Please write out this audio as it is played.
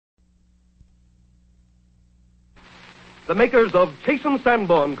the makers of Chasen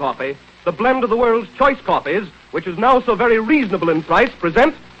Sanborn coffee, the blend of the world's choice coffees, which is now so very reasonable in price,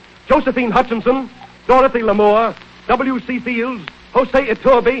 present Josephine Hutchinson, Dorothy Lamour, W.C. Fields, Jose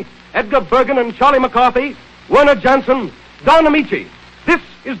Iturbi, Edgar Bergen and Charlie McCarthy, Werner Jansen, Don Ameche. This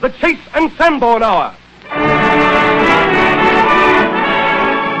is the Chase and Sanborn Hour.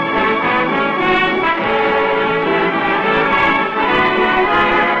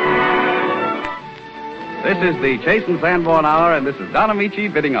 This is the Chase and Sanborn Hour, and this is Don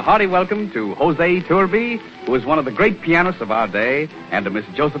Ameche bidding a hearty welcome to Jose Iturbi, who is one of the great pianists of our day, and to Miss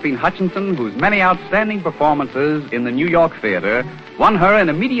Josephine Hutchinson, whose many outstanding performances in the New York theater won her an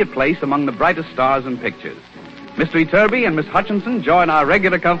immediate place among the brightest stars in pictures. Mr. Iturbi and Miss Hutchinson join our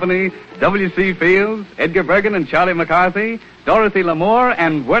regular company, W.C. Fields, Edgar Bergen and Charlie McCarthy, Dorothy Lamour,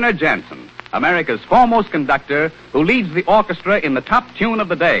 and Werner Jansen, America's foremost conductor, who leads the orchestra in the top tune of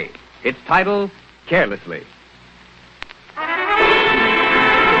the day. Its title, Carelessly.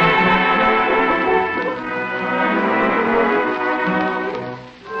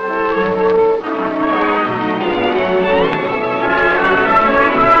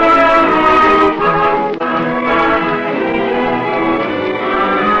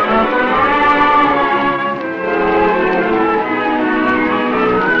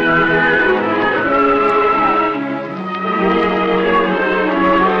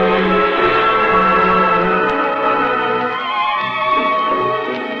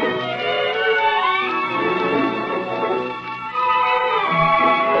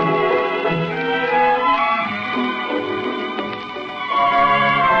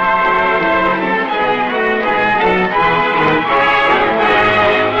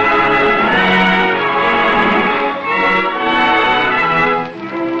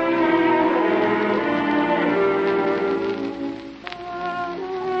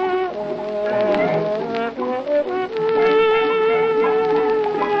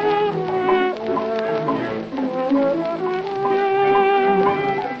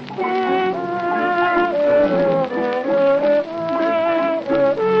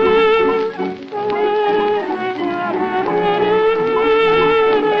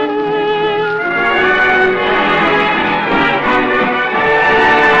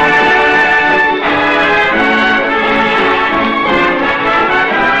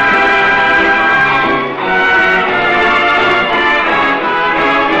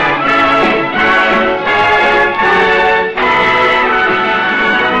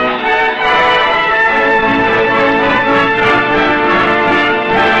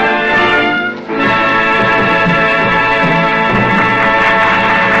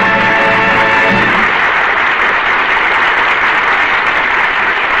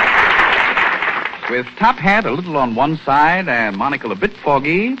 With top hat a little on one side and monocle a bit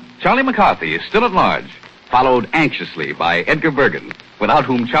foggy, Charlie McCarthy is still at large, followed anxiously by Edgar Bergen, without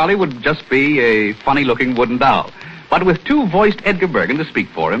whom Charlie would just be a funny-looking wooden doll. But with two-voiced Edgar Bergen to speak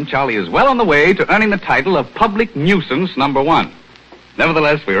for him, Charlie is well on the way to earning the title of Public Nuisance Number 1.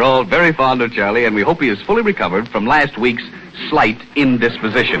 Nevertheless, we're all very fond of Charlie, and we hope he is fully recovered from last week's slight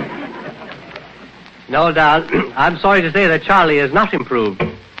indisposition. No, Don, I'm sorry to say that Charlie is not improved.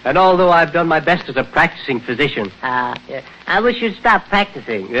 And although I've done my best as a practicing physician... Yeah. I wish you'd stop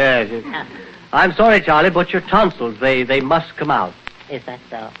practicing. Yes. I'm sorry, Charlie, but your tonsils, they must come out. Is that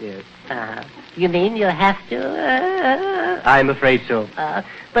so? Yes. You mean you'll have to? I'm afraid so.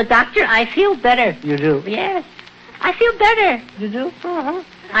 But, Doctor, I feel better. You do? Yes. I feel better. You do? Uh-huh.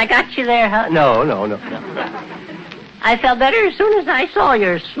 I got you there, huh? No. I felt better as soon as I saw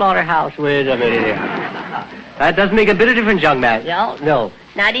your slaughterhouse. Wait a minute. That doesn't make a bit of difference, young man. No? No.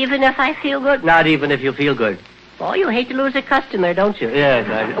 Not even if I feel good? Not even if you feel good. Oh, you hate to lose a customer, don't you? Yes,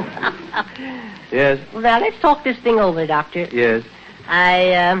 I do. Yes. Well, now, let's talk this thing over, Doctor. Yes.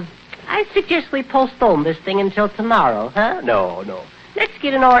 I suggest we postpone this thing until tomorrow, huh? No. Let's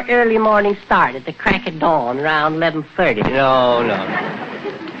get an early morning start at the crack of dawn around 11:30. No.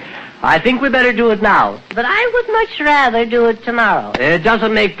 I think we better do it now. But I would much rather do it tomorrow. It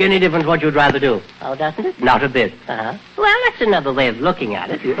doesn't make any difference what you'd rather do. Oh, doesn't it? Not a bit. Uh-huh. Well, that's another way of looking at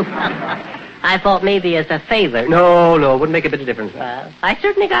it. I thought maybe as a favor. No, wouldn't make a bit of difference. I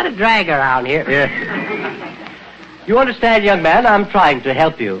certainly got a drag around here. Yes. You understand, young man, I'm trying to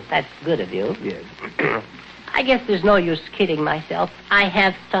help you. That's good of you. Yes. I guess there's no use kidding myself. I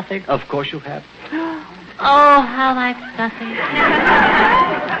have suffered. Of course you have. Oh, how I've suffered.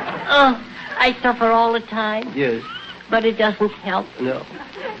 Oh, I suffer all the time. Yes. But it doesn't help. No.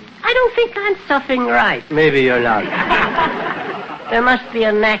 I don't think I'm suffering right. Maybe you're not. There must be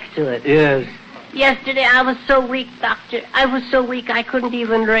a knack to it. Yes. Yesterday I was so weak, Doctor. I was so weak I couldn't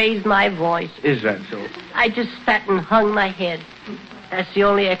even raise my voice. Is that so? I just sat and hung my head. That's the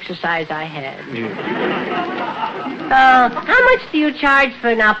only exercise I had. How much do you charge for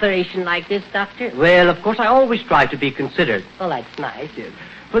an operation like this, Doctor? Well, of course, I always try to be considerate. Well, that's nice.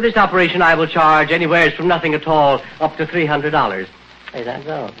 For this operation, I will charge anywhere from nothing at all up to $300. Is that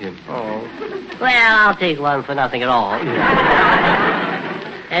so? Yeah. Oh. Well, I'll take one for nothing at all.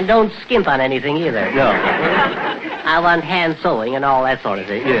 And don't skimp on anything either. No. I want hand sewing and all that sort of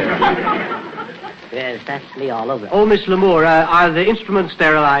thing. Yeah. Yes, that's me all over. Oh, Miss Lamour, are the instruments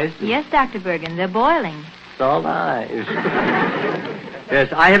sterilized? Yes, Dr. Bergen, they're boiling. So nice. Yes,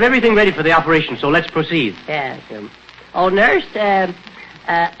 I have everything ready for the operation, so let's proceed. Yes. Oh, nurse, why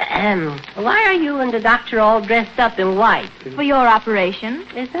are you and the doctor all dressed up in white? For your operation.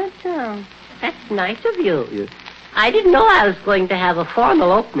 Is that so? That's nice of you. Yes. I didn't know I was going to have a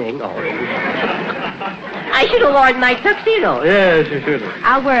formal opening. Oh. I should have worn my tuxedo. Yes, you should.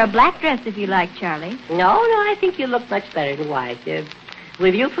 I'll wear a black dress if you like, Charlie. No, I think you look much better in white.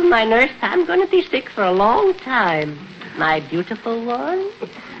 With you for my nurse, I'm going to be sick for a long time. My beautiful one.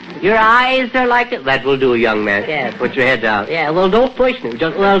 Your eyes are like it. That will do, young man. Yes. Put your head down. Yeah, well, don't push me.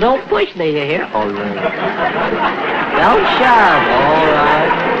 Don't push me, you hear? All right. Don't shove. All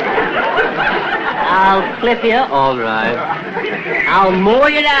right. I'll clip you. All right. I'll mow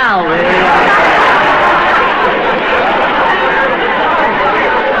you down.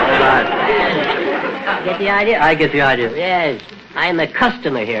 Get the idea? I get the idea. Yes. I'm a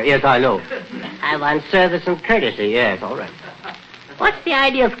customer here. Yes, I know. I want service and courtesy. Yes, all right. What's the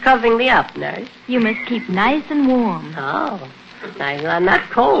idea of covering me up, nurse? You must keep nice and warm. Oh. I'm not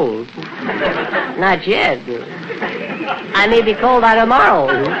cold. Not yet. I may be cold by tomorrow.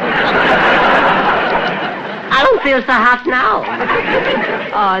 I don't feel so hot now.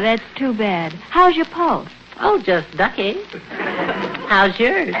 Oh, that's too bad. How's your pulse? Oh, just ducky. How's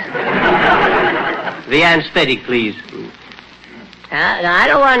yours? The anesthetic, please. I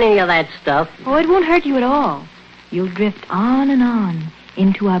don't want any of that stuff. Oh, it won't hurt you at all. You'll drift on and on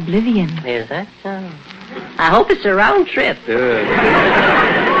into oblivion. Is that so? I hope it's a round trip.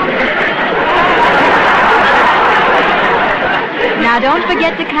 Now, don't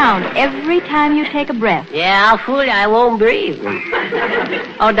forget to count every time you take a breath. Yeah, I'll fool you. I won't breathe.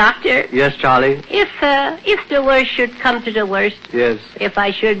 Oh, doctor. Yes, Charlie? If the worst should come to the worst. Yes. If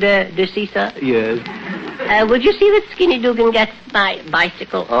I should decease her. Yes. Would you see that Skinny Dugan gets my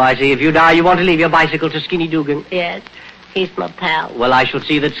bicycle? Oh, I see. If you die, you want to leave your bicycle to Skinny Dugan. Yes. He's my pal. Well, I shall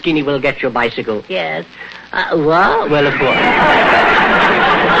see that Skinny will get your bicycle. Yes. What? Well, of course.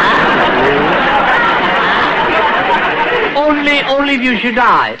 Only if you should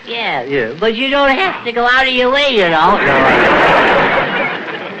die. Yes. Yeah. But you don't have to go out of your way, you know. No.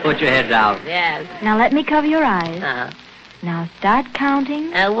 Put your head down. Yes. Now, let me cover your eyes. Uh-huh. Now, start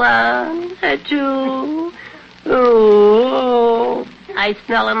counting. 1, 2. Oh, I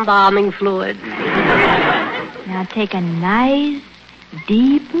smell embalming fluid. Now, take a nice,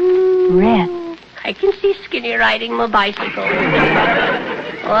 deep breath. I can see Skinny riding my bicycle.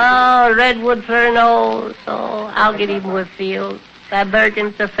 Oh, redwood for a nose. Oh, I'll get even with fields. That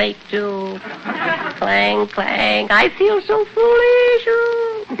Bergen's a fake, too. Clang, clang. I feel so foolish.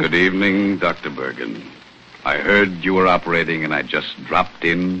 Good evening, Dr. Bergen. I heard you were operating, and I just dropped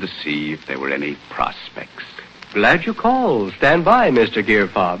in to see if there were any prospects. Glad you called. Stand by, Mr.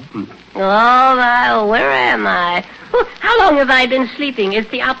 Gearfob. Oh, my, where am I? How long have I been sleeping? Is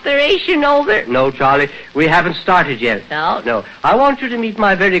the operation over? No, Charlie, we haven't started yet. No? No. I want you to meet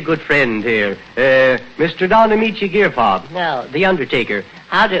my very good friend here, Mr. Ameche Gearfob. No. The Undertaker.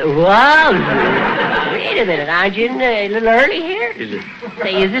 Whoa! Wait a minute, aren't you a little early here? Is it?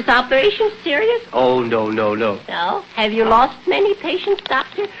 Say, is this operation serious? Oh, no. No? Have you lost many patients,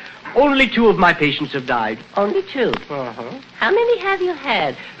 Doctor? Only 2 of my patients have died. Only 2? Uh-huh. How many have you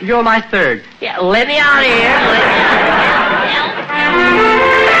had? You're my 3rd. Yeah, let me out of here.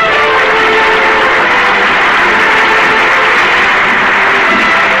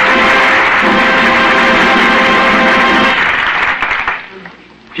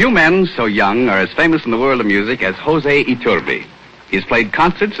 Few men so young are as famous in the world of music as Jose Iturbi. He's played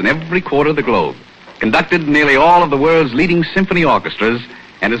concerts in every quarter of the globe, conducted nearly all of the world's leading symphony orchestras,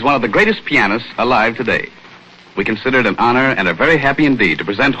 and is one of the greatest pianists alive today. We consider it an honor and are very happy indeed to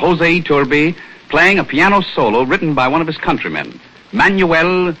present Jose Iturbi playing a piano solo written by one of his countrymen,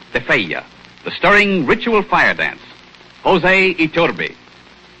 Manuel de Falla, the stirring ritual fire dance. Jose Iturbi.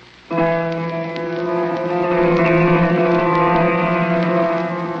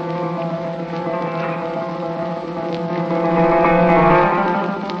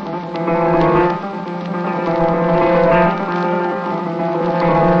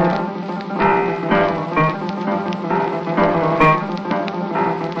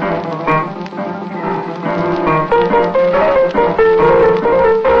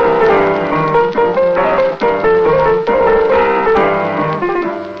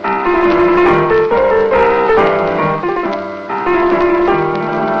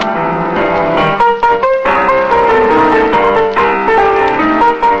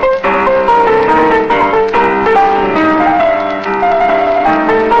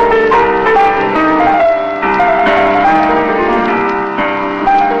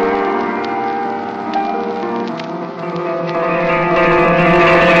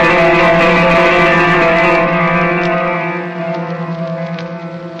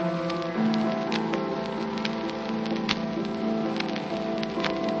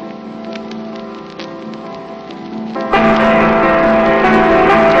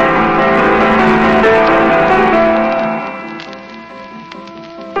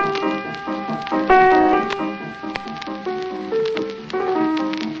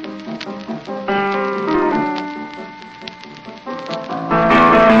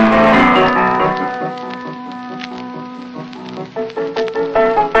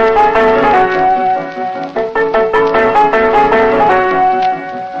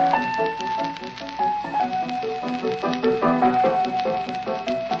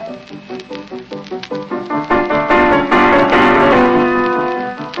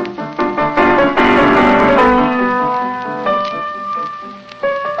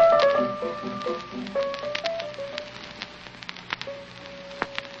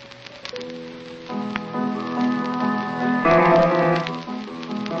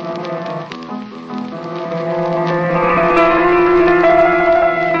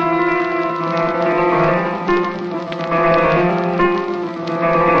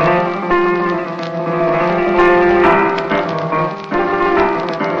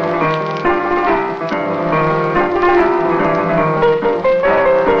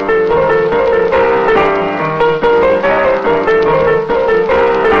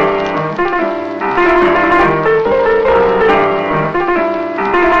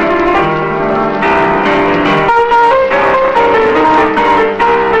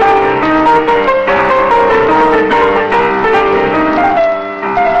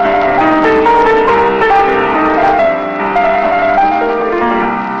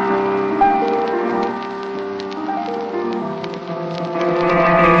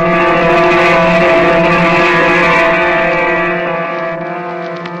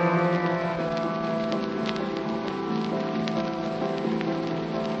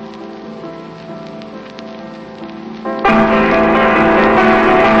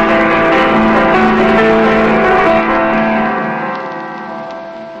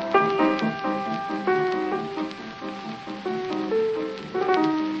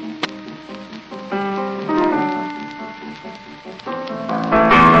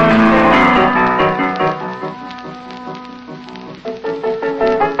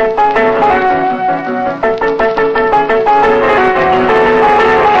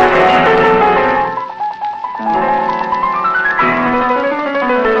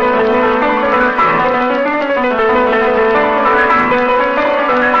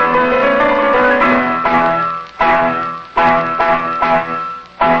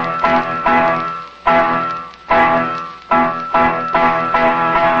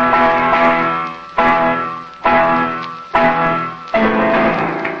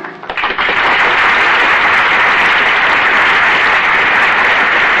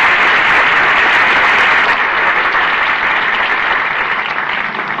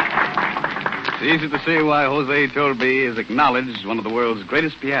 easy to see why Jose Iturbi is acknowledged one of the world's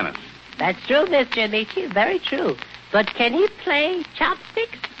greatest pianists. That's true, Mr. Ameche. Very true. But can he play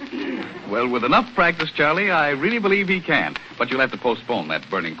chopsticks? Well, with enough practice, Charlie, I really believe he can. But you'll have to postpone that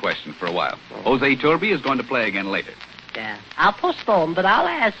burning question for a while. Jose Iturbi is going to play again later. Yeah, I'll postpone, but I'll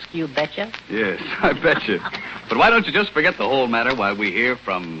ask you, betcha. Yes, I bet you. But why don't you just forget the whole matter while we hear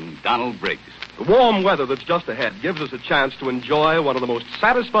from Donald Briggs? The warm weather that's just ahead gives us a chance to enjoy one of the most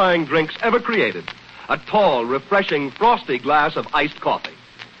satisfying drinks ever created. A tall, refreshing, frosty glass of iced coffee.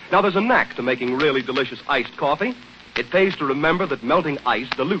 Now, there's a knack to making really delicious iced coffee. It pays to remember that melting ice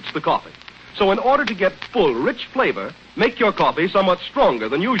dilutes the coffee. So in order to get full, rich flavor, make your coffee somewhat stronger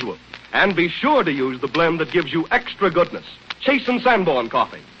than usual. And be sure to use the blend that gives you extra goodness. Chase & Sanborn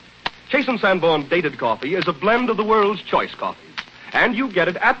coffee. Chase & Sanborn dated coffee is a blend of the world's choice coffees. And you get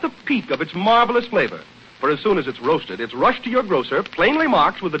it at the peak of its marvelous flavor. For as soon as it's roasted, it's rushed to your grocer, plainly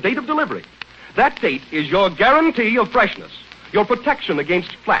marked with the date of delivery. That date is your guarantee of freshness, your protection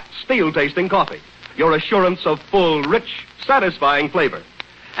against flat, stale-tasting coffee, your assurance of full, rich, satisfying flavor.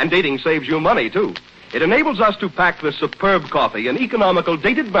 And dating saves you money, too. It enables us to pack this superb coffee in economical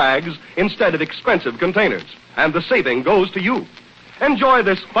dated bags instead of expensive containers. And the saving goes to you. Enjoy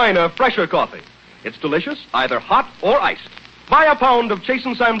this finer, fresher coffee. It's delicious, either hot or iced. Buy a pound of Chase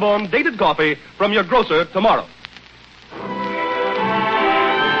 & Sanborn dated coffee from your grocer tomorrow.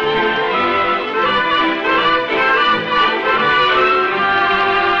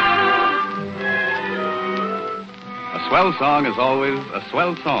 A swell song is always a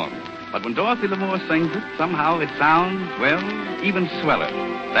swell song. But when Dorothy Lamour sings it, somehow it sounds, well, even sweller.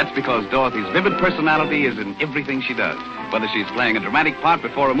 That's because Dorothy's vivid personality is in everything she does, whether she's playing a dramatic part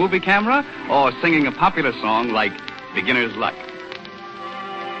before a movie camera or singing a popular song like Beginner's Luck.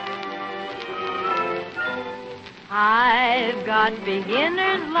 I've got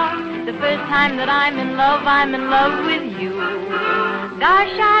beginner's luck. The first time that I'm in love with you.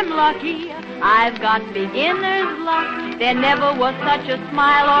 Gosh, I'm lucky. I've got beginner's luck. There never was such a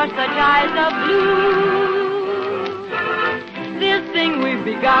smile or such eyes of blue. This thing we've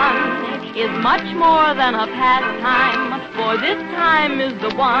begun is much more than a pastime, for this time is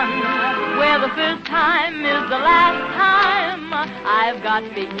the one where the first time is the last time. I've got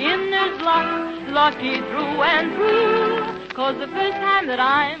beginner's luck, lucky through and through, 'cause the first time that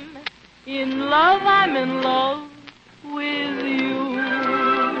I'm in love with you.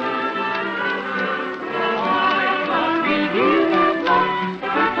 I've got beginner's luck, the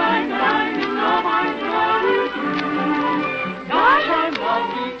first time that I'm in love with you. Gosh, I'm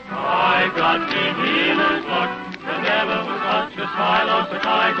lucky. I've got beginner's luck. There never was such a smile or such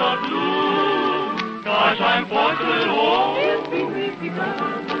eyes of blue. Gosh, I'm fortunate, oh.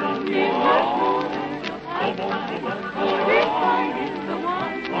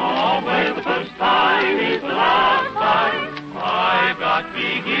 Oh, where the first time is the last time. I've got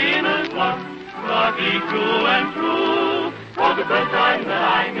beginner's luck, lucky through and through. For the first time that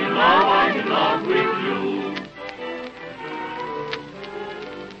I'm in love with you.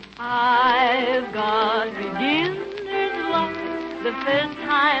 I've got beginner's luck. The first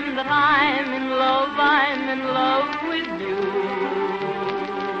time that I'm in love with you.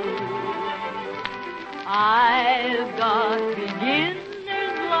 I've got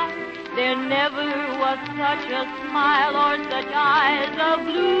beginner's luck. There never was such a smile or such eyes of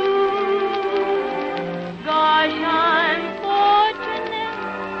blue. Gosh, I'm fortunate.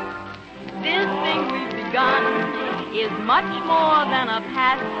 This thing we've begun is much more than a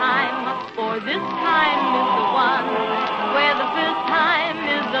pastime, for this time is the one where the first time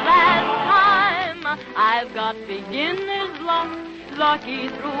is the last time. I've got beginner's luck, lucky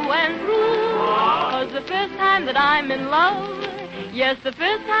through and through, 'cause the first time that I'm in love, yes, the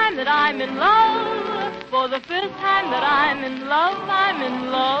first time that I'm in love, for the first time that I'm in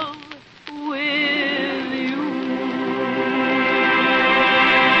love with you.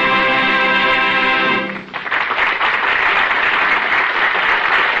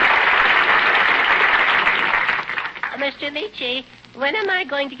 Mr. Ameche, when am I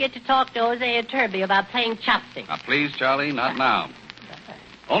going to get to talk to Jose Iturbi about playing chopsticks? Now, please, Charlie, not now.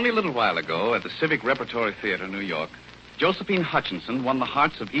 Only a little while ago, at the Civic Repertory Theater, New York, Josephine Hutchinson won the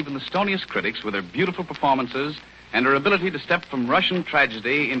hearts of even the stoniest critics with her beautiful performances and her ability to step from Russian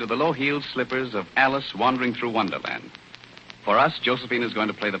tragedy into the low-heeled slippers of Alice wandering through Wonderland. For us, Josephine is going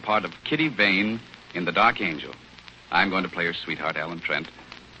to play the part of Kitty Vane in The Dark Angel. I'm going to play her sweetheart, Alan Trent.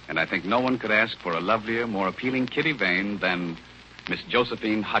 And I think no one could ask for a lovelier, more appealing Kitty Vane than Miss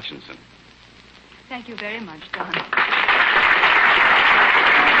Josephine Hutchinson. Thank you very much, Don.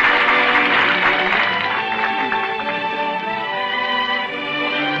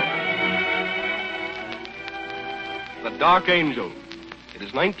 Dark Angel. It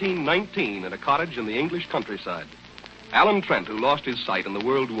is 1919 in a cottage in the English countryside. Alan Trent, who lost his sight in the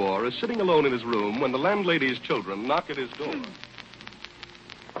World War, is sitting alone in his room when the landlady's children knock at his door.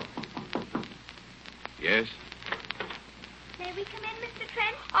 Yes? May we come in, Mr.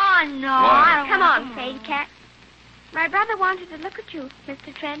 Trent? Oh, no. Why? Come on, Sadie Cat. My brother wanted to look at you,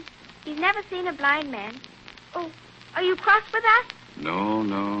 Mr. Trent. He's never seen a blind man. Oh, are you cross with us? No.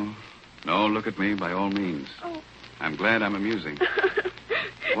 No, look at me by all means. Oh. I'm glad I'm amusing.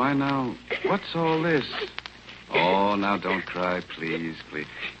 Why now, what's all this? Oh, now don't cry, please.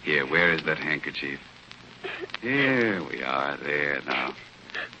 Here, where is that handkerchief? Here we are, there now.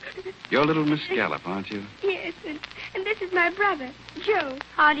 You're little Miss Scallop, aren't you? Yes, and this is my brother, Joe.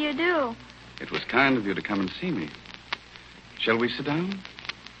 How do you do? It was kind of you to come and see me. Shall we sit down?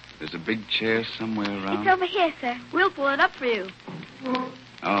 There's a big chair somewhere around. It's over here, sir. We'll pull it up for you.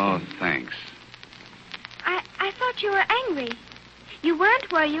 Oh, thanks. I thought you were angry. You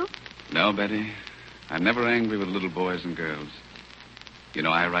weren't, were you? No, Betty. I'm never angry with little boys and girls. You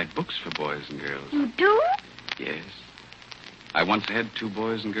know, I write books for boys and girls. You do? Yes. I once had 2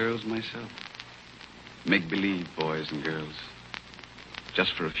 boys and girls myself. Make-believe boys and girls.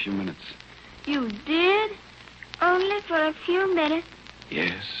 Just for a few minutes. You did? Only for a few minutes?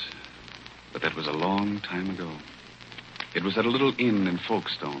 Yes. But that was a long time ago. It was at a little inn in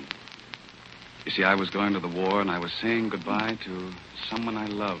Folkestone. You see, I was going to the war, and I was saying goodbye to someone I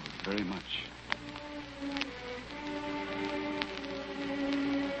loved very much.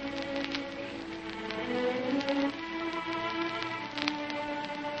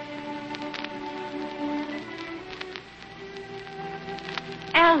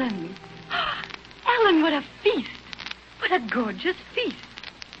 Alan. Alan, what a feast. What a gorgeous feast.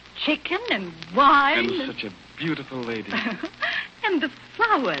 Chicken and wine. And such a beautiful lady. And the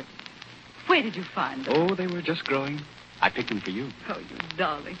flowers. Where did you find them? Oh, they were just growing. I picked them for you. Oh, you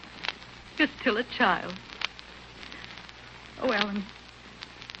darling. You're still a child. Oh, Alan.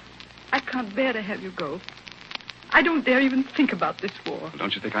 I can't bear to have you go. I don't dare even think about this war. Well,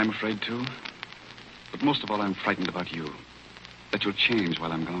 don't you think I'm afraid, too? But most of all, I'm frightened about you. That you'll change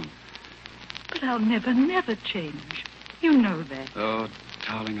while I'm gone. But I'll never change. You know that. Oh,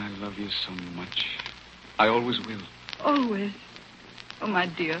 darling, I love you so much. I always will. Always. Oh, my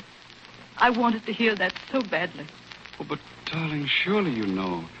dear. I wanted to hear that so badly. Oh, but, darling, surely you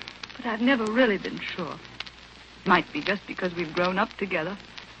know. But I've never really been sure. Might be just because we've grown up together.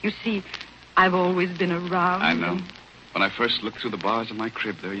 You see, I've always been around. I know. When I first looked through the bars of my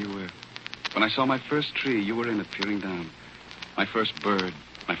crib, there you were. When I saw my first tree, you were in it, peering down. My first bird,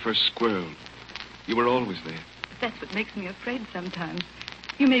 my first squirrel. You were always there. But that's what makes me afraid sometimes.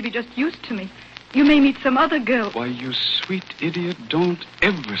 You may be just used to me. You may meet some other girl. Why, you sweet idiot, don't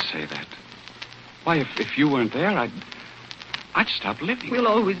ever say that. Why, if you weren't there, I'd stop living. We'll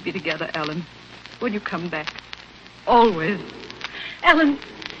always be together, Alan. When you come back. Always. Alan,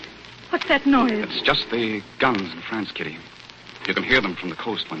 what's that noise? It's just the guns in France, Kitty. You can hear them from the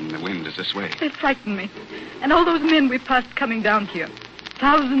coast when the wind is this way. They frighten me. And all those men we passed coming down here.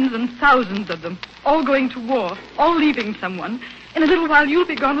 Thousands and thousands of them. All going to war. All leaving someone. In a little while, you'll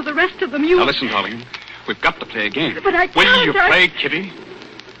be gone with the rest of them. Now, listen, darling. We've got to play a game. But I can't. Will you play, Kitty?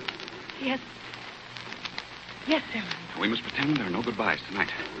 Yes. Yes, Alan. We must pretend there are no goodbyes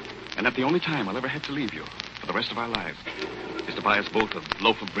tonight. And that the only time I'll ever have to leave you for the rest of our lives is to buy us both a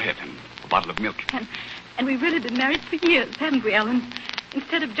loaf of bread and a bottle of milk. And we've really been married for years, haven't we, Alan?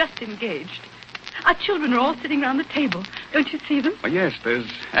 Instead of just engaged. Our children are all sitting around the table. Don't you see them? Oh, yes, there's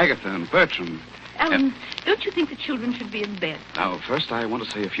Agatha and Bertram. Alan, don't you think the children should be in bed? Now, first I want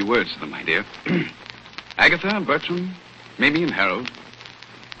to say a few words to them, my dear. Agatha and Bertram, Mimi and Harold,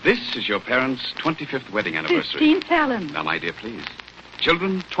 this is your parents' 25th wedding anniversary. 15th, Alan. Now, my dear, please.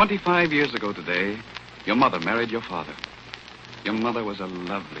 Children, 25 years ago today, your mother married your father. Your mother was a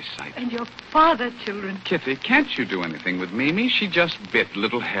lovely sight. And your father, children. Kitty, can't you do anything with Mimi? She just bit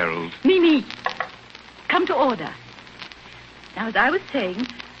little Harold. Mimi, come to order. Now, as I was saying,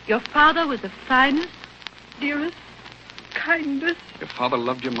 your father was the finest, dearest, kindest. Your father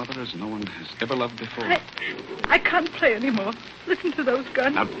loved your mother as no one has ever loved before. I can't play anymore. Listen to those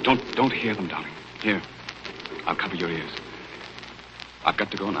guns. Now, don't hear them, darling. Here, I'll cover your ears. I've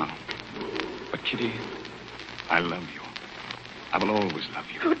got to go now. But, Kitty, I love you. I will always love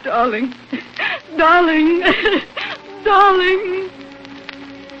you. Oh, darling. Darling. Darling.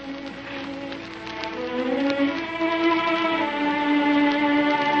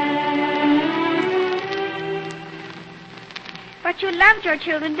 But you loved your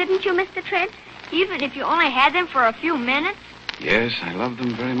children, didn't you, Mr. Trent? Even if you only had them for a few minutes? Yes, I love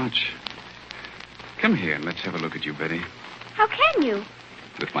them very much. Come here and let's have a look at you, Betty. How can you?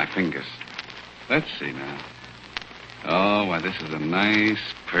 With my fingers. Let's see now. Oh, why, this is a nice,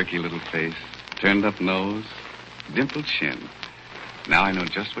 perky little face. Turned up nose, dimpled chin. Now I know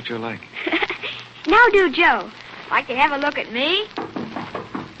just what you're like. Now do, Joe. Like to have a look at me?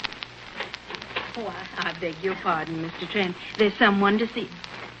 Oh, I beg your pardon, Mr. Trent. There's someone to see.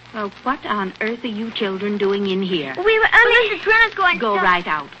 Well, what on earth are you children doing in here? We were... Mr. Trent is going to... Go right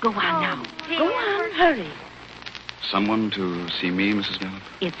out. Go on now. Dear. Go on, hurry. Someone to see me, Mrs. Gallup?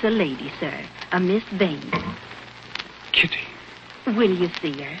 It's a lady, sir. A Miss Baines. Kitty. Will you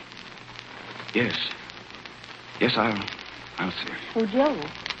see her? Yes. Yes, I'll see her. Oh, Joe.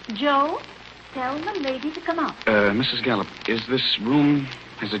 Joe, tell the lady to come out. Mrs. Gallup, is this room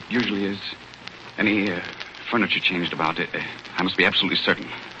as it usually is? Any furniture changed about it? I must be absolutely certain.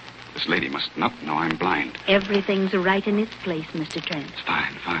 This lady must not know I'm blind. Everything's right in its place, Mr. Trent. It's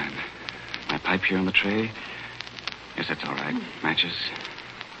fine, fine. My pipe here on the tray. Yes, that's all right. Matches,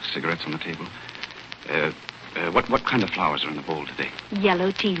 cigarettes on the table. What kind of flowers are in the bowl today?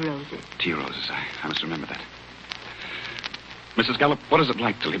 Yellow tea roses. Tea roses. I must remember that. Mrs. Gallup, what is it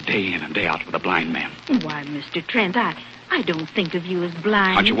like to live day in and day out with a blind man? Why, Mr. Trent, I don't think of you as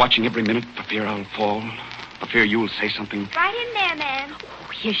blind. Aren't you watching every minute for fear I'll fall? For fear you'll say something? Right in there, ma'am.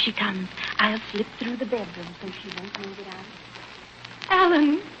 Oh, here she comes. I'll slip through the bedroom so she won't move it out.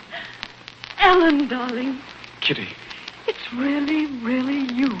 Ellen. Ellen, darling. Kitty. It's really,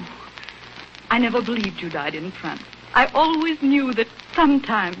 really you. I never believed you died in front. I always knew that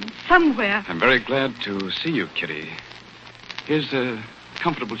sometime, somewhere... I'm very glad to see you, Kitty. Here's a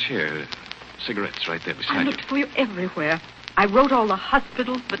comfortable chair. Cigarettes right there beside I you. looked for you everywhere. I wrote all the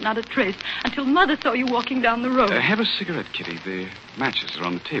hospitals, but not a trace, until Mother saw you walking down the road. Have a cigarette, Kitty. The matches are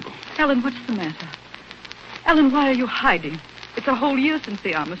on the table. Ellen, what's the matter? Ellen, why are you hiding? It's a whole year since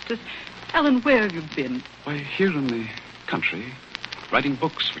the armistice. Ellen, where have you been? Why, here in the country, writing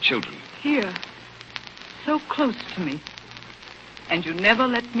books for children. Here. So close to me. And you never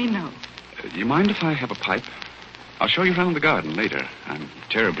let me know. You mind if I have a pipe? I'll show you around the garden later. I'm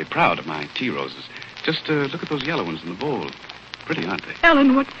terribly proud of my tea roses. Just look at those yellow ones in the bowl. Pretty, aren't they?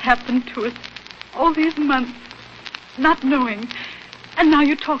 Ellen, what's happened to us? All these months, not knowing. And now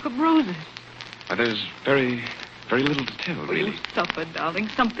you talk of roses. Why, there's very, very little to tell, really. You suffer, darling.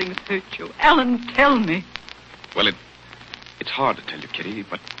 Something's hurt you. Ellen, tell me. Well, it's hard to tell you, Kitty,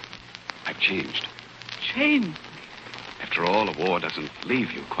 but I've changed. Changed? After all, a war doesn't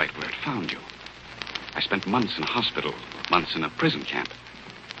leave you quite where it found you. I spent months in a hospital, months in a prison camp.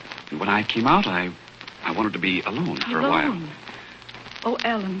 And when I came out, I wanted to be alone for a while. Oh,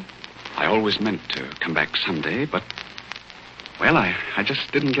 Ellen. I always meant to come back someday, but, well, I just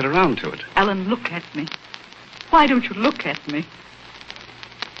didn't get around to it. Ellen, look at me. Why don't you look at me?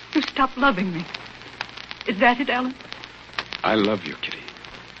 You stopped loving me. Is that it, Ellen? I love you, Kitty.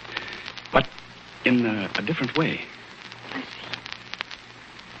 But in a different way. I see.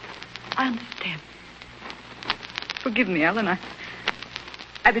 I understand. Forgive me, Ellen.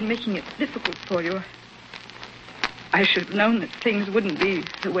 I've been making it difficult for you. I should have known that things wouldn't be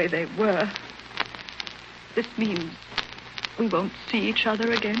the way they were. This means we won't see each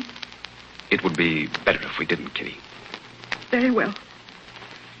other again. It would be better if we didn't, Kitty. Very well.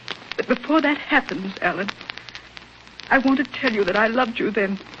 But before that happens, Ellen, I want to tell you that I loved you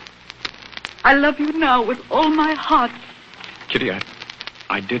then. I love you now with all my heart. Kitty,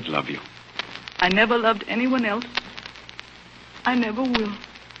 I did love you. I never loved anyone else. I never will.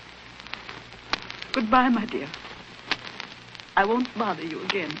 Goodbye, my dear. I won't bother you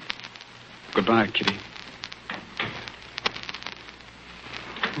again. Goodbye, Kitty.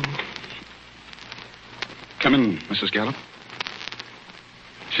 Come in, Mrs. Gallup.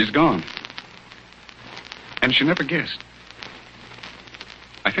 She's gone. And she never guessed.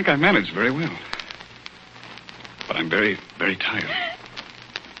 I think I managed very well. But I'm very, very tired.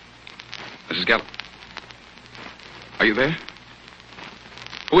 Mrs. Gallup. Are you there?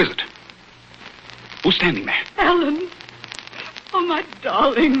 Who is it? Who's standing there? Ellen. Oh, my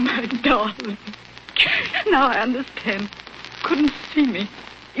darling, my darling. Now I understand. Couldn't see me.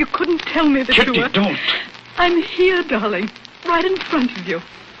 You couldn't tell me that Kitty, you were... don't. I'm here, darling. Right in front of you.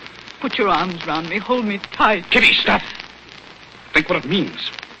 Put your arms round me. Hold me tight. Kitty, stop. Think what it means.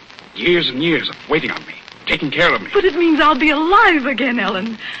 Years and years of waiting on me, taking care of me. But it means I'll be alive again,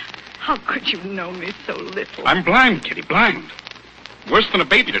 Ellen. How could you know me so little? I'm blind, Kitty, blind. Worse than a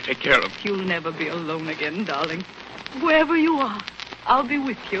baby to take care of. You'll never be alone again, darling. Wherever you are, I'll be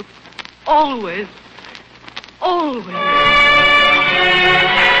with you. Always. Always.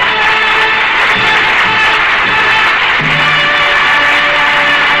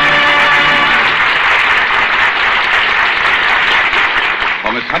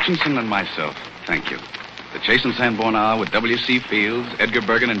 Hutchinson and myself, thank you. The Chase and Sanborn Hour with W.C. Fields, Edgar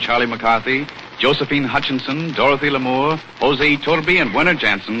Bergen and Charlie McCarthy, Josephine Hutchinson, Dorothy Lamour, Jose Iturbi, and Werner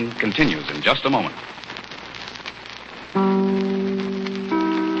Jansen continues in just a moment.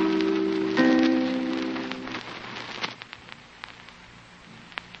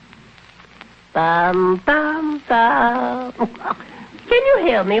 Bum, bum, bum. Can you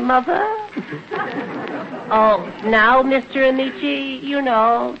hear me, Mother? Oh, now, Mr. Ameche, you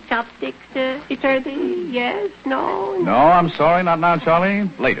know, chopsticks, Iturbi, yes, no? No, I'm sorry, not now,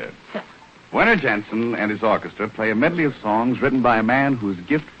 Charlie. Later. Werner Jansen and his orchestra play a medley of songs written by a man whose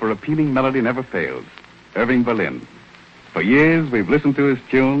gift for appealing melody never fails, Irving Berlin. For years, we've listened to his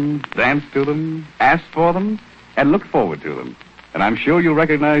tunes, danced to them, asked for them, and looked forward to them. And I'm sure you'll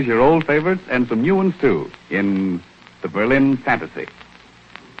recognize your old favorites and some new ones, too, in the Berlin Fantasy.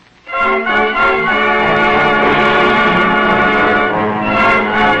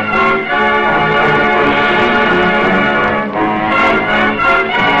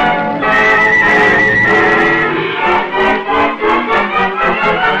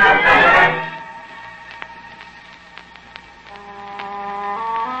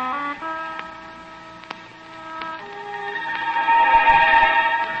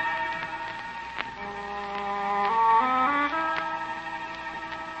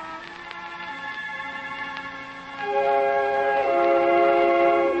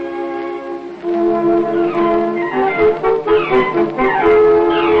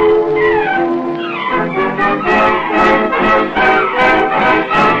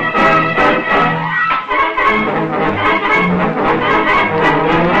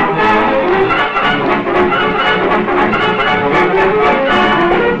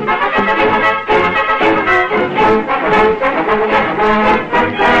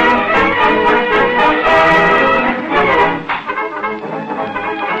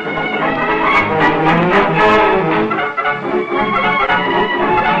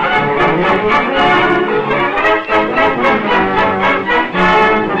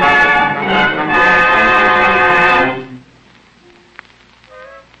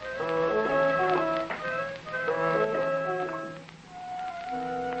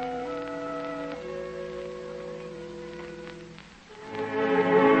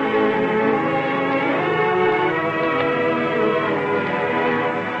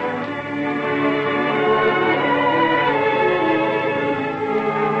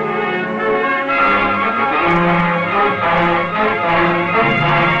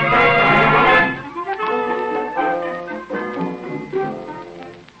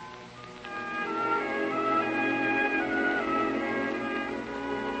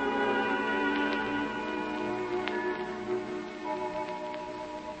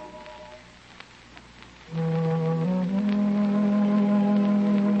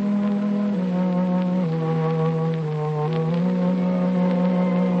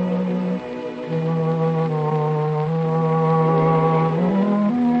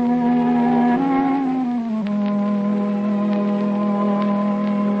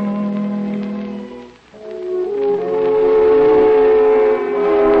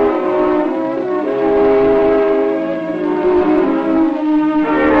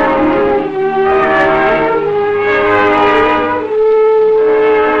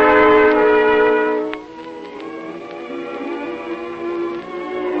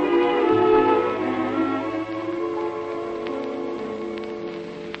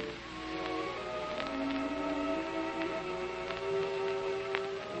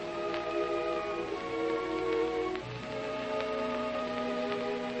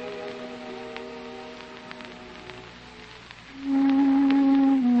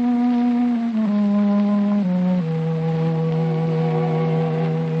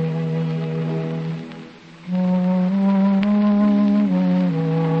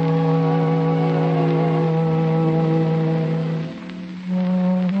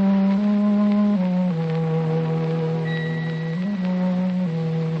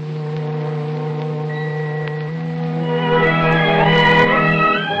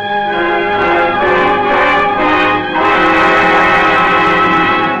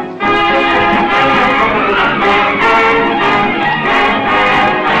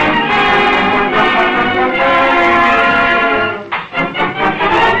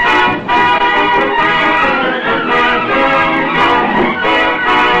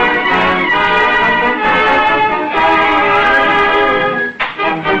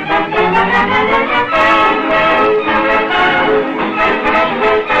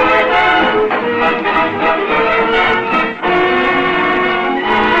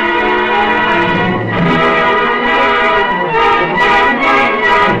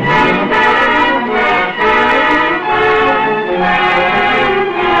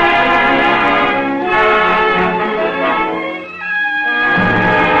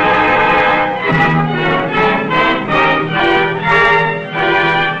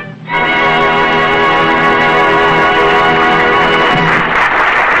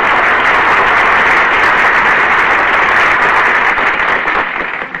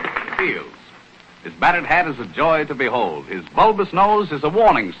 battered hat is a joy to behold. His bulbous nose is a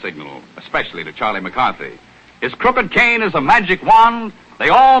warning signal, especially to Charlie McCarthy. His crooked cane is a magic wand. They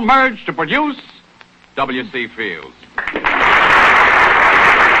all merge to produce W.C. Fields.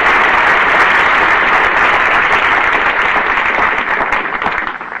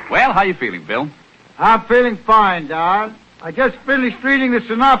 Well, how you feeling, Bill? I'm feeling fine, Don. I just finished reading the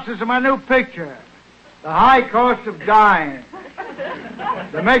synopsis of my new picture, The High Cost of Dying.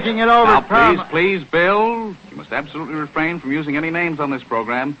 They're making it over. Now, please, Bill. You must absolutely refrain from using any names on this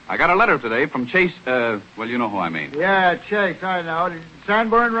program. I got a letter today from Chase, well, you know who I mean. Yeah, Chase, I know.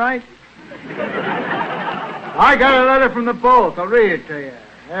 Sandborn, right? I got a letter from the both. I'll read it to you.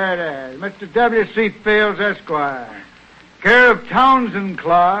 There it is. Mr. W.C. Fields, Esquire. Care of Townsend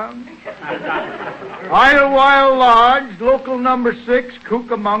Club. Idlewild Lodge, local number 6,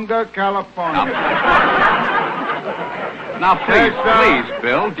 Cucamonga, California. Now, please,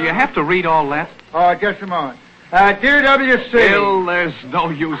 Bill, do you have to read all that? Oh, just a moment. Dear W.C. Bill, there's no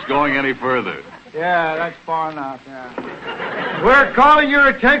use going any further. Yeah, that's far enough, yeah. We're calling your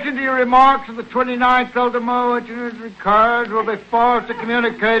attention to your remarks of the 29th ultimo, which is required will be forced to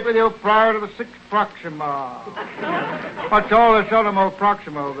communicate with you prior to the 6th Proximo. What's all this ultimo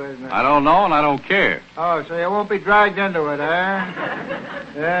Proximo business? I don't know, and I don't care. Oh, so you won't be dragged into it, eh?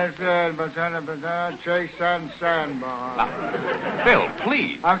 Yes, but Chase and Sandborn. Now, Bill,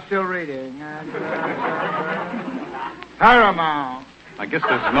 please. I'm still reading. Paramount. I guess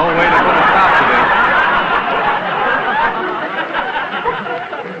there's no way to put a stop to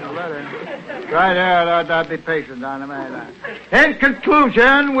this. Right here, I'd be patient on him. In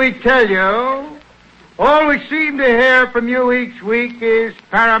conclusion, we tell you, all we seem to hear from you each week is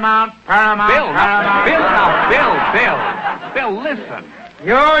Paramount, Paramount, Paramount. Bill, listen.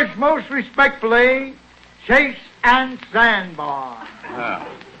 Yours most respectfully, Chase and Sandborn.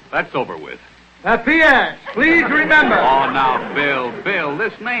 That's over with. P.S. Please remember. Oh, now, Bill,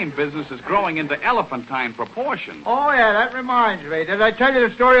 this name business is growing into elephantine proportions. Oh, yeah, that reminds me. Did I tell you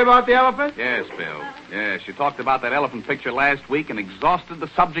the story about the elephant? Yes, Bill. Yes, you talked about that elephant picture last week and exhausted the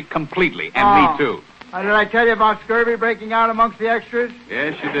subject completely. And me, too. Did I tell you about scurvy breaking out amongst the extras?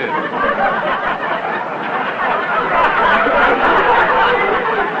 Yes, you did.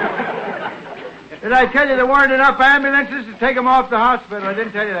 Did I tell you there weren't enough ambulances to take him off the hospital? I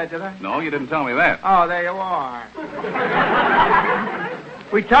didn't tell you that, did I? No, you didn't tell me that. Oh, there you are.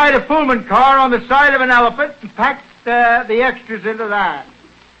 We tied a Pullman car on the side of an elephant and packed the extras into that.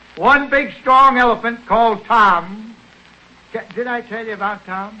 One big, strong elephant called Tom. Did I tell you about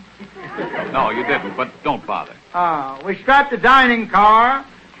Tom? No, you didn't, but don't bother. We strapped the dining car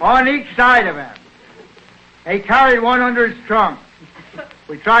on each side of him. He carried one under his trunk.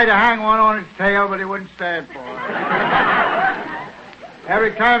 We tried to hang one on his tail, but he wouldn't stand for it.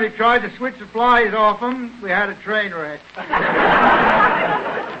 Every time he tried to switch the flies off him, we had a train wreck.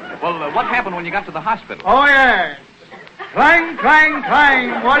 Well, what happened when you got to the hospital? Oh, yes. Clang, clang,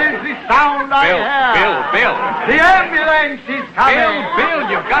 clang. What is the sound I hear? Bill. The ambulance is coming. Bill,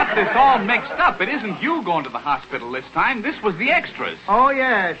 you've got this all mixed up. It isn't you going to the hospital this time. This was the extras. Oh,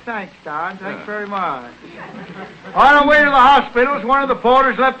 yes. Thanks, Don. Thanks very much. On our way to the hospitals, one of the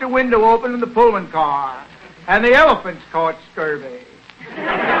porters left a window open in the Pullman car, and the elephants caught scurvy. You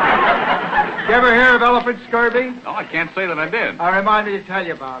ever hear of elephant scurvy? No, I can't say that I did. I remind me to tell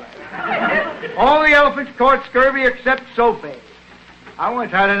you about it. All the elephants caught scurvy except Sophie. I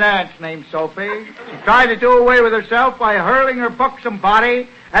once had an aunt named Sophie. She tried to do away with herself by hurling her buxom body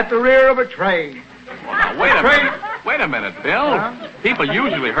at the rear of a train. Well, wait a minute, Bill. Huh? People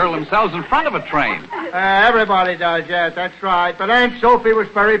usually hurl themselves in front of a train. Everybody does, yes, that's right. But Aunt Sophie was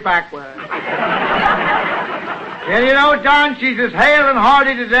very backward. And you know, John, she's as hale and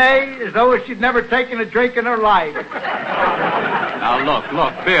hearty today as though she'd never taken a drink in her life. Now, look,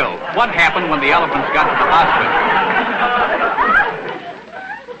 Bill. What happened when the elephants got to the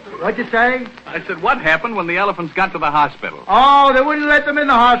hospital? What'd you say? I said, what happened when the elephants got to the hospital? Oh, they wouldn't let them in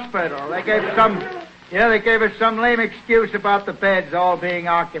the hospital. They gave us some lame excuse about the beds all being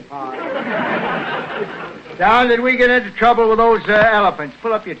occupied. Now, did we get into trouble with those elephants?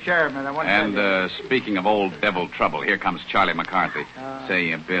 Pull up your chair, man. I want to And speaking of old devil trouble, here comes Charlie McCarthy.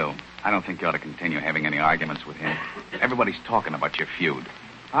 Say, Bill, I don't think you ought to continue having any arguments with him. Everybody's talking about your feud.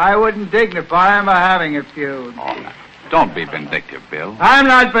 I wouldn't dignify him by having a feud. Oh, no. Don't be vindictive, Bill. I'm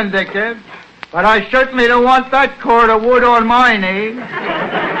not vindictive, but I certainly don't want that cord of wood on my knee.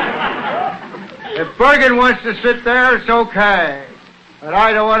 If Bergen wants to sit there, it's okay. But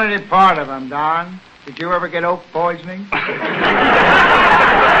I don't want any part of him, Don. Did you ever get oak poisoning?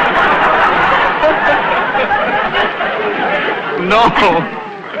 No.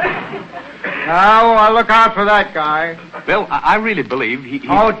 Oh, well, look out for that guy. Bill, I really believe he...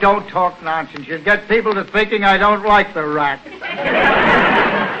 Oh, don't talk nonsense. You'll get people to thinking I don't like the rat.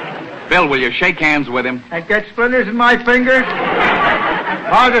 Bill, will you shake hands with him? And get splinters in my fingers?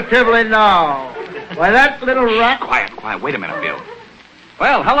 Positively no. Why, that little rat... Quiet. Wait a minute, Bill.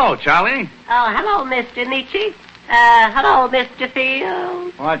 Well, hello, Charlie. Oh, hello, Mr. Nietzsche. Hello, Mr.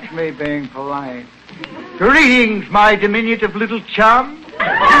 Field. Watch me being polite. Greetings, my diminutive little chum.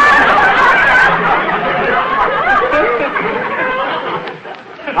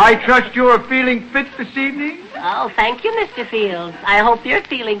 I trust you are feeling fit this evening? Oh, thank you, Mr. Fields. I hope you're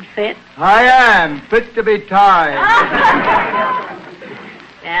feeling fit. I am, fit to be tied.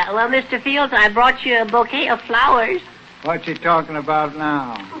 Well, Mr. Fields, I brought you a bouquet of flowers. What's he talking about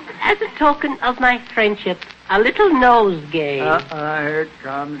now? As a token of my friendship, a little nosegay. Here it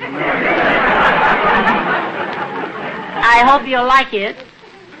comes. I hope you'll like it.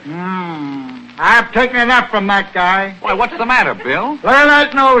 I've taken enough from that guy. Why, what's the matter, Bill? Look at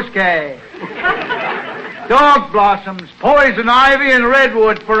that nosegay. Dog blossoms, poison ivy, and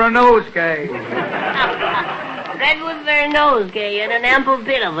redwood for a nosegay. Redwood for a nosegay, and an ample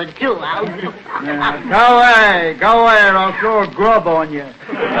bit of it, too. Go away, or I'll throw a grub on you.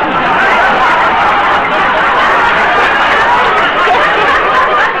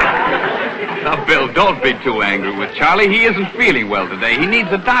 Now, Bill, don't be too angry with Charlie. He isn't feeling well today. He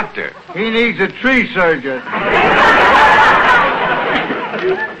needs a doctor. He needs a tree surgeon.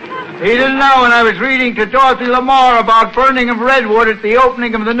 He didn't know when I was reading to Dorothy Lamour about burning of redwood at the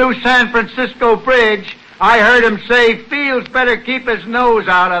opening of the new San Francisco Bridge. I heard him say, Fields better keep his nose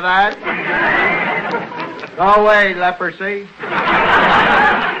out of that. Go away, leprosy.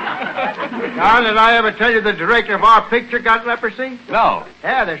 Now, did I ever tell you the director of our picture got leprosy? No.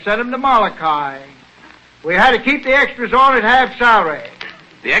 Yeah, they sent him to Molokai. We had to keep the extras on at half salary.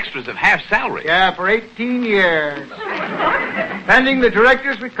 The extras have half salary? Yeah, for 18 years. Pending the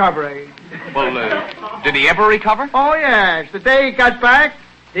director's recovery. Well, did he ever recover? Oh, yes. The day he got back,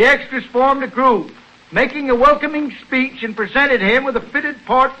 the extras formed a group, making a welcoming speech and presented him with a fitted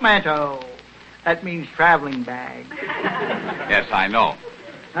portmanteau. That means traveling bag. Yes, I know.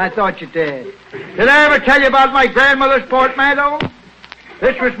 I thought you did. Did I ever tell you about my grandmother's portmanteau?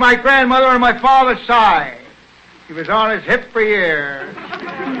 This was my grandmother on my father's side. She was on his hip for years.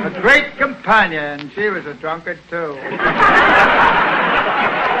 A great companion. She was a drunkard, too.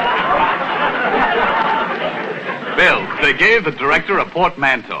 Bill, they gave the director a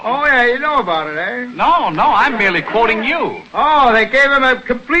portmanteau. Oh, yeah, you know about it, eh? No, I'm merely quoting you. Oh, they gave him a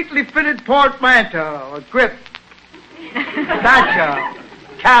completely fitted portmanteau, a grip, satchel,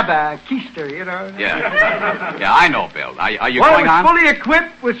 cabba, keister, you know. Yeah, I know, Bill. Are you going on? Well, it was fully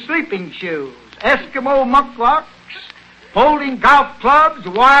equipped with sleeping shoes, Eskimo mucklocks, folding golf clubs,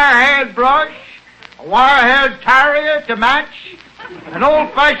 a wire-haired brush, a wire-haired terrier to match, an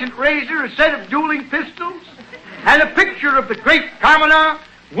old-fashioned razor, a set of dueling pistols, and a picture of the great commoner,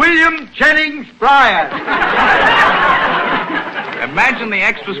 William Jennings Bryan. Imagine the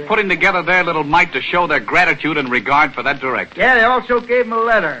extras putting together their little mite to show their gratitude and regard for that director. Yeah, they also gave him a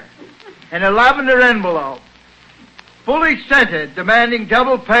letter in a lavender envelope, fully scented, demanding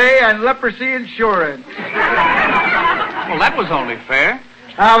double pay and leprosy insurance. Well, that was only fair.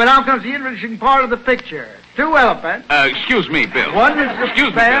 But now comes the interesting part of the picture. 2 elephants. Excuse me, Bill. One is the Excuse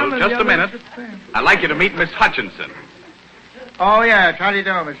me, spell Bill. and Just the a minute. other is the spell. I'd like you to meet Miss Hutchinson. Oh, yes. How do you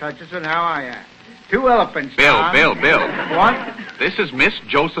do, Miss Hutchinson? How are you? 2 elephants. Bill. What? This is Miss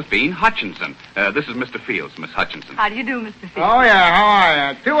Josephine Hutchinson. This is Mr. Fields, Miss Hutchinson. How do you do, Mr. Fields? Oh, yeah. How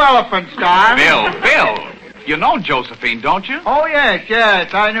are you? 2 elephants, Don. Bill. You know Josephine, don't you? Oh, yes.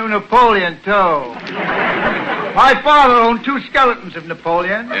 I knew Napoleon, too. My father owned 2 skeletons of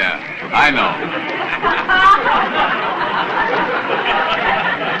Napoleon. Yeah, I know.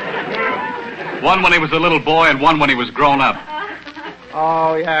 One when he was a little boy and one when he was grown up.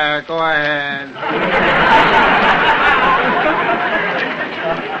 Oh, yeah, go ahead.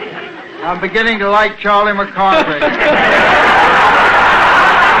 I'm beginning to like Charlie McCarthy.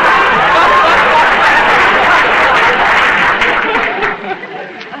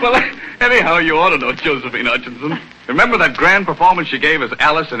 Well, anyhow, you ought to know Josephine Hutchinson. Remember that grand performance she gave as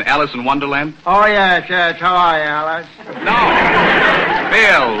Alice in Alice in Wonderland? Oh, yes. How are you, Alice? No.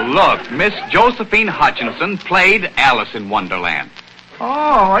 Bill, look, Miss Josephine Hutchinson played Alice in Wonderland.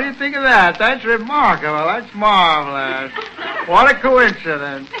 Oh, what do you think of that? That's remarkable. That's marvelous. What a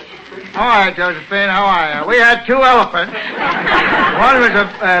coincidence. All right, Josephine, how are you? We had 2 elephants. One was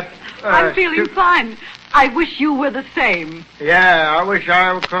I'm feeling fine. I wish you were the same. Yeah, I wish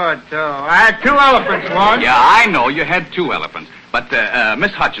I could, too. I had 2 elephants once. Yeah, I know you had 2 elephants. But,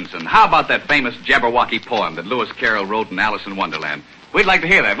 Miss Hutchinson, how about that famous Jabberwocky poem that Lewis Carroll wrote in Alice in Wonderland? We'd like to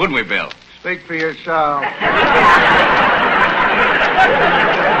hear that, wouldn't we, Bill? Speak for yourself.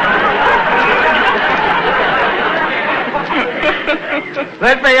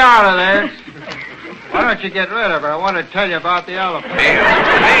 Let me out of this. Why don't you get rid of her? I want to tell you about the elephant.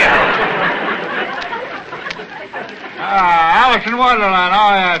 Alice in Wonderland.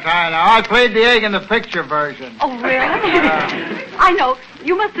 Oh, yes, I know. I played the egg in the picture version. Oh, really? I know.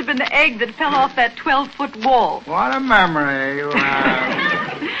 You must have been the egg that fell off that 12-foot wall. What a memory you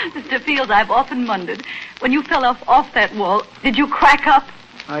have. Mr. Fields, I've often wondered, when you fell off that wall, did you crack up?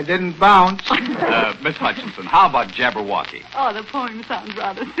 I didn't bounce. Miss Hutchinson, how about Jabberwocky? Oh, the poem sounds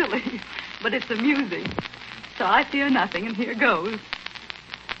rather silly, but it's amusing. So I fear nothing, and here goes.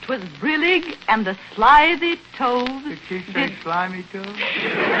 'Twas Brillig and the slithy toves. Did she say slimy toes?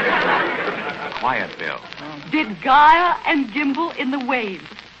 Quiet, Bill. Did gyre and gimble in the waves.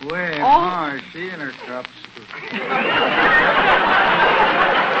 Wait, is she in her cups?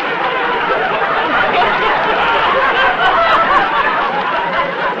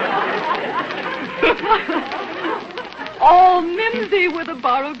 All mimsy were the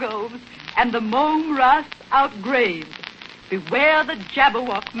borogoves, and the mome ras outgraved. Beware the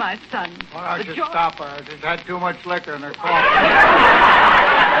Jabberwock, my son. Why don't you stop her? She's had too much liquor in her coffee.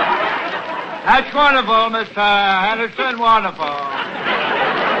 That's wonderful, Mr. Henderson. Wonderful.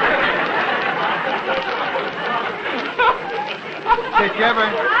 Did you ever...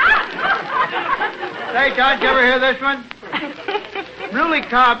 Say, John, did you ever hear this one? Ruley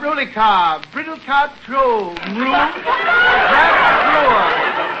cob, brittle cob trove, crab McClure,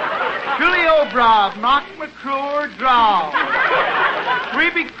 Trilly O'Brob, Mock McClure draw,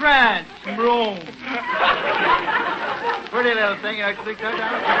 Freebie Krantz, broom. Pretty little thing, you actually cut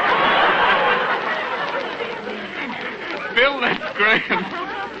down. Bill, that's grand.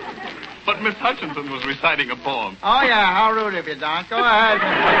 But Miss Hutchinson was reciting a poem. Oh, yeah, how rude of you, Don. Go ahead.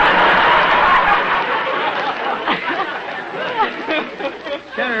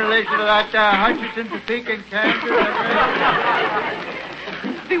 In relation to that Hutchinson, Topeka, and Kansas.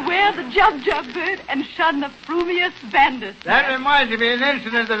 Beware the jub bird and shun the frumious bandit. That reminds me of an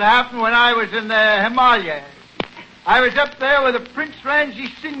incident that happened when I was in the Himalayas. I was up there with the Prince Ramsey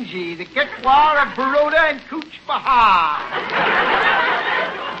Sinji, the Getwar of Baroda, and Cooch Bahar.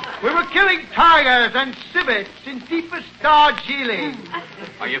 We were killing tigers and civets in deepest Darjeeling.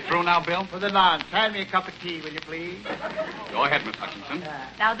 Are you through now, Bill? For the nonce. Hand me a cup of tea, will you please? Go ahead, Miss Hutchinson.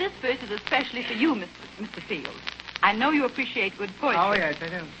 Now, this verse is especially for you, Mr. Fields. I know you appreciate good poetry. Oh, yes, I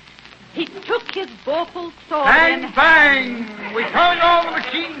do. He took his vorpal sword Bang, and... bang! We turned on the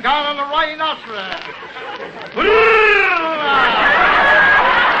machine gun on the rhinoceros.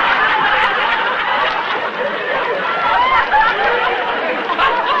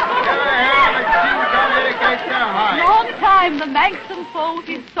 Long time the manxome foe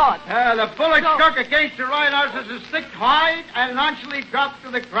he sought. The bullet struck against the rhinoceros' thick hide and nonchalantly dropped to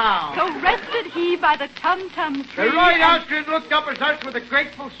the ground. So rested he by the tum-tum tree. The rhinoceros looked up at us with a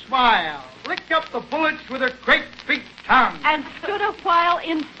grateful smile, licked up the bullets with her great big tongue, and stood a while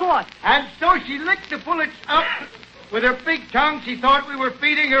in thought. And so she licked the bullets up with her big tongue. She thought we were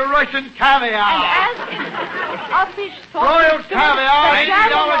feeding her Russian caviar. And as in uppish thought... Royal caviar,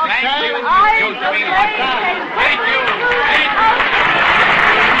 $80 a can. Thank you.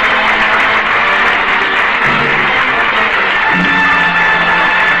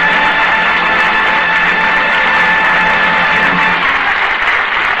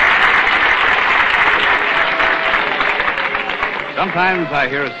 Sometimes I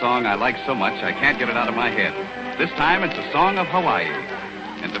hear a song I like so much I can't get it out of my head. This time it's a song of Hawaii.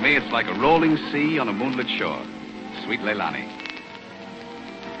 And to me it's like a rolling sea on a moonlit shore. Sweet Leilani.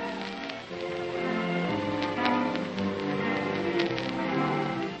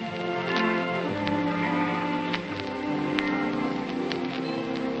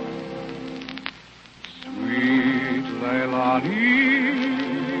 Sweet Leilani,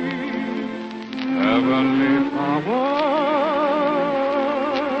 heavenly flower,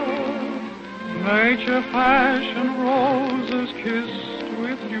 nature fashioned roses kissed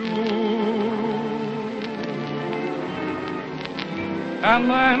with you. And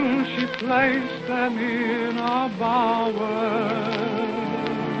then she placed them in a bower.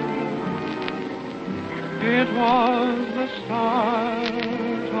 It was the start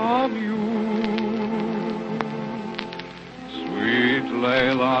of you. Sweet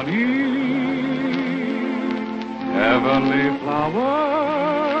Leilani, heavenly flower,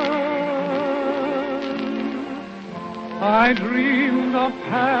 I dreamed of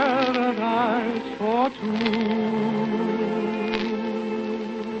paradise for two.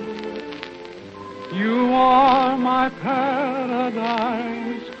 You are my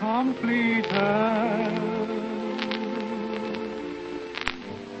paradise completed.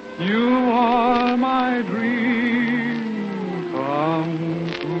 You are my dream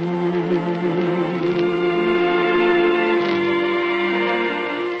come true.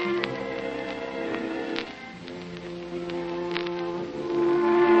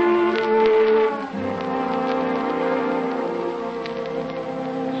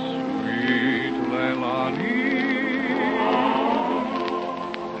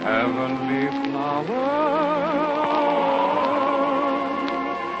 Heavenly flower,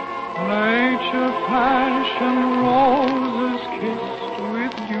 nature fashioned roses kissed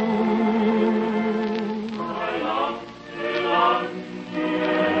with you.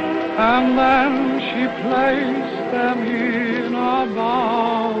 And then she placed them in a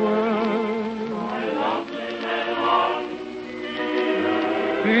bower.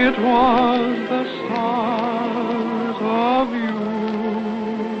 It was the stars of you.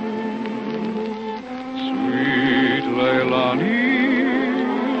 Leilani,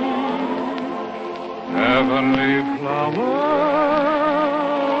 heavenly flower,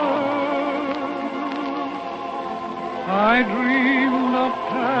 I dreamed of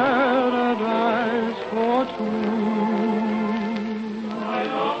paradise for two.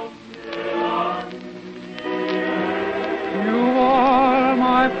 You are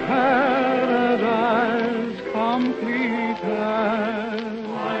my paradise completed.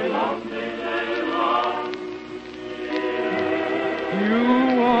 You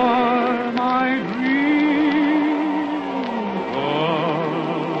are my dream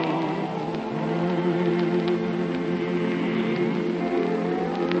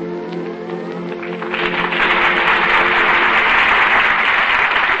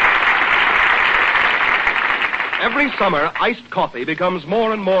Every summer, iced coffee becomes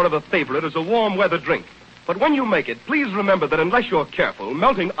more and more of a favorite as a warm weather drink. But when you make it, please remember that unless you're careful,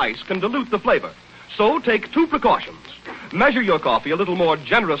 melting ice can dilute the flavor. So take two precautions. Measure your coffee a little more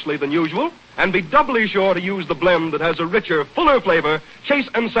generously than usual, and be doubly sure to use the blend that has a richer, fuller flavor, Chase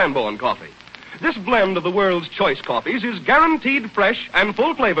and Sanborn coffee. This blend of the world's choice coffees is guaranteed fresh and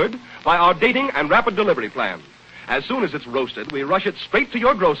full-flavored by our dating and rapid delivery plan. As soon as it's roasted, we rush it straight to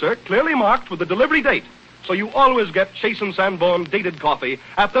your grocer, clearly marked with the delivery date, so you always get Chase and Sanborn dated coffee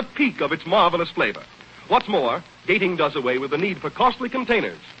at the peak of its marvelous flavor. What's more, dating does away with the need for costly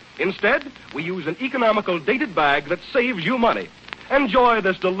containers. Instead, we use an economical dated bag that saves you money. Enjoy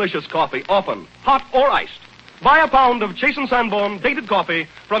this delicious coffee often, hot or iced. Buy a pound of Chase and Sanborn dated coffee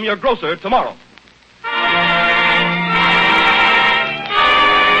from your grocer tomorrow.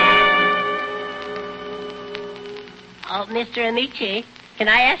 Oh, Mr. Ameche, can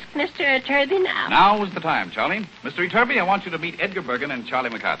I ask Mr. Iturbi now? Now is the time, Charlie. Mr. Iturbi, I want you to meet Edgar Bergen and Charlie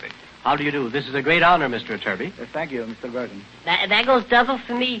McCarthy. How do you do? This is a great honor, Mr. Iturbi. Thank you, Mr. Bergen. That goes double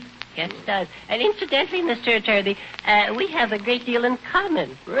for me. Yes, it does. And incidentally, Mr. Iturbi, we have a great deal in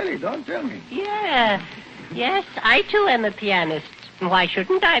common. Really? Don't tell me. Yeah. Yes, I too am a pianist. And why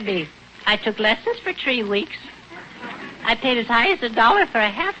shouldn't I be? I took lessons for 3 weeks. I paid as high as $1 for a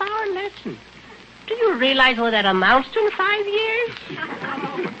half-hour lesson. Do you realize what that amounts to in 5 years?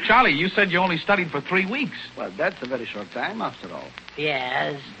 Charlie, you said you only studied for 3 weeks. Well, that's a very short time, after all.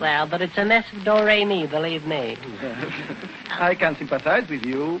 Yes, well, but it's a mess of do-re-mi, believe me. I can sympathize with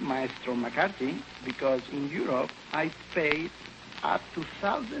you, Maestro McCarthy, because in Europe I paid up to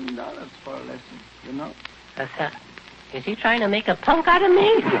 $1,000 for a lesson, you know? Is he trying to make a punk out of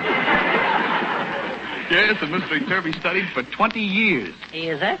me? Yes, and Mr. Iturbi studied for 20 years.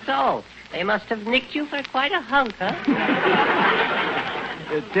 Is that so? They must have nicked you for quite a hunk, huh?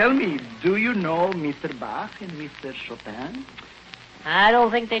 Tell me, do you know Mr. Bach and Mr. Chopin? I don't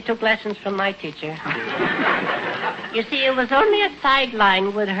think they took lessons from my teacher. You see, it was only a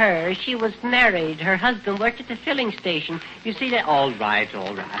sideline with her. She was married. Her husband worked at the filling station. You see that? All right.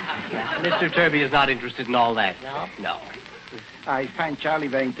 Mr. Iturbi is not interested in all that. No. I find Charlie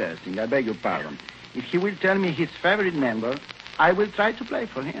very interesting. I beg your pardon. If he will tell me his favorite number, I will try to play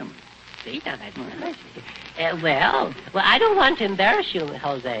for him. See, now that's nice. Well, I don't want to embarrass you,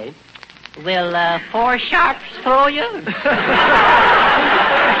 Jose. Will 4 sharps throw you?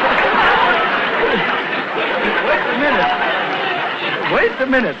 Wait a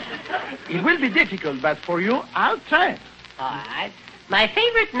minute. It will be difficult, but for you, I'll try it. All right. My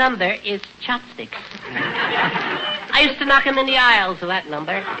favorite number is chopsticks. I used to knock him in the aisles with that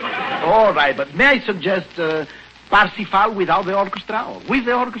number. All right, but may I suggest Parsifal without the orchestra or with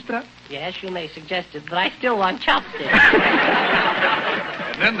the orchestra? Yes, you may suggest it, but I still want chopsticks.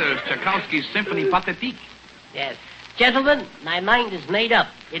 And then there's Tchaikovsky's Symphony Pathétique. Yes. Gentlemen, my mind is made up.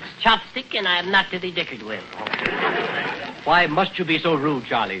 It's chopstick, and I'm not to be dickered with. Why must you be so rude,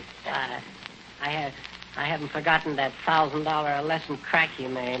 Charlie? I haven't forgotten that $1,000 lesson crack he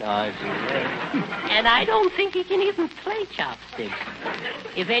made. Oh, I see. And I don't think he can even play chopsticks.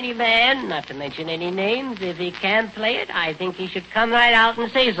 If any man, not to mention any names, if he can play it, I think he should come right out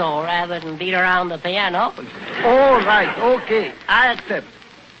and say so rather than beat around the piano. All right, okay. I accept.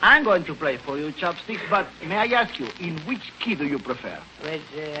 I'm going to play for you, chopsticks, but may I ask you, in which key do you prefer? Which,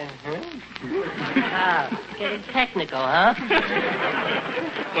 getting technical, huh?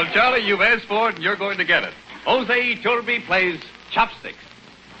 Well, Charlie, you've asked for it, and you're going to get it. Jose Iturbi plays chopsticks.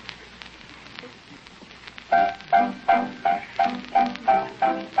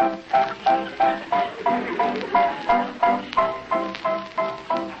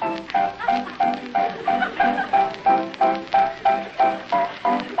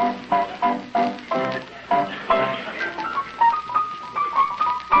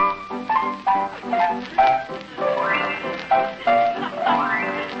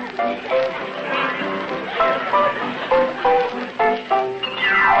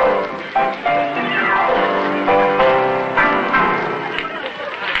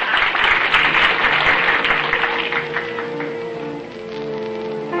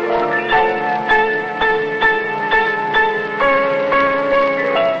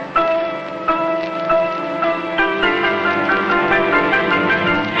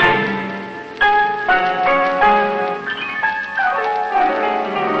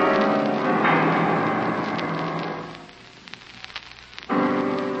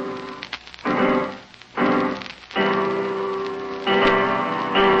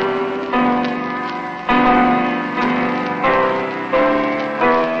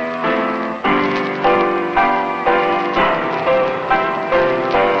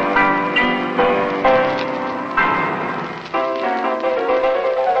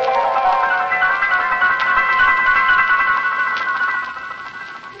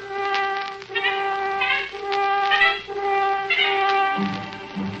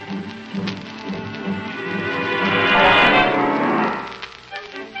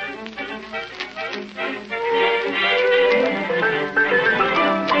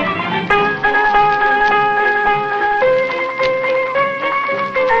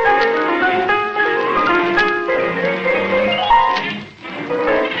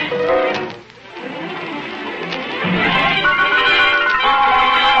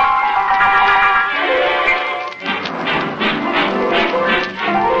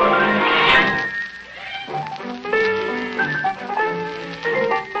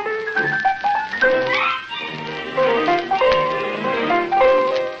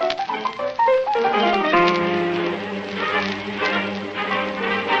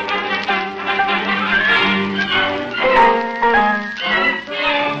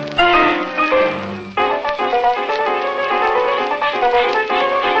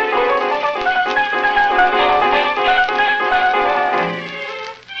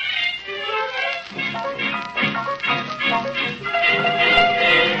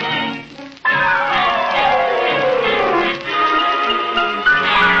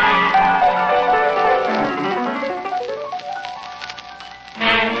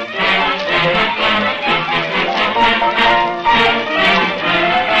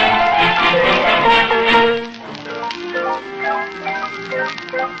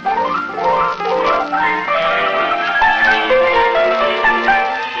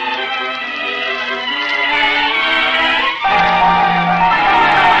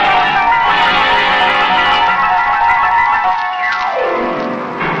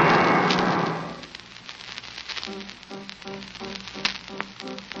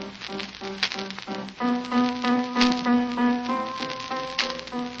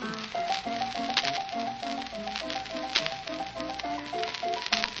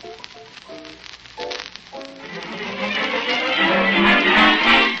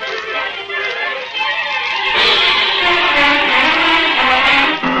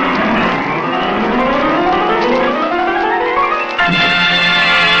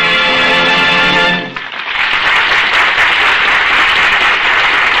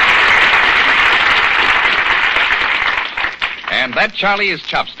 That, Charlie, is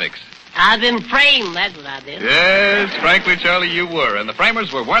chopsticks. I've been framed, that's what I've been. Yes, frankly, Charlie, you were. And the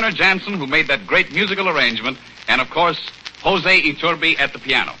framers were Werner Jansen, who made that great musical arrangement, and, of course, Jose Iturbi at the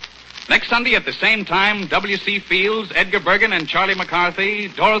piano. Next Sunday at the same time, W.C. Fields, Edgar Bergen, and Charlie McCarthy,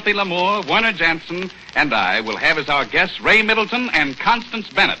 Dorothy Lamour, Werner Jansen, and I will have as our guests Ray Middleton and Constance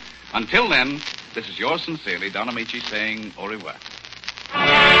Bennett. Until then, this is yours sincerely, Don Ameche, saying au revoir.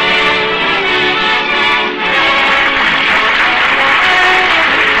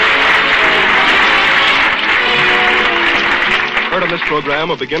 heard on this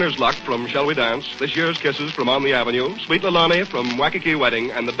program of Beginner's Luck from Shall We Dance, This Year's Kisses from On the Avenue, Sweet Lalani from Waikiki Wedding,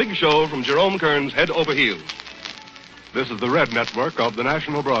 and The Big Show from Jerome Kern's Head Over Heels. This is the Red Network of the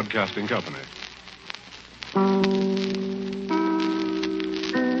National Broadcasting Company.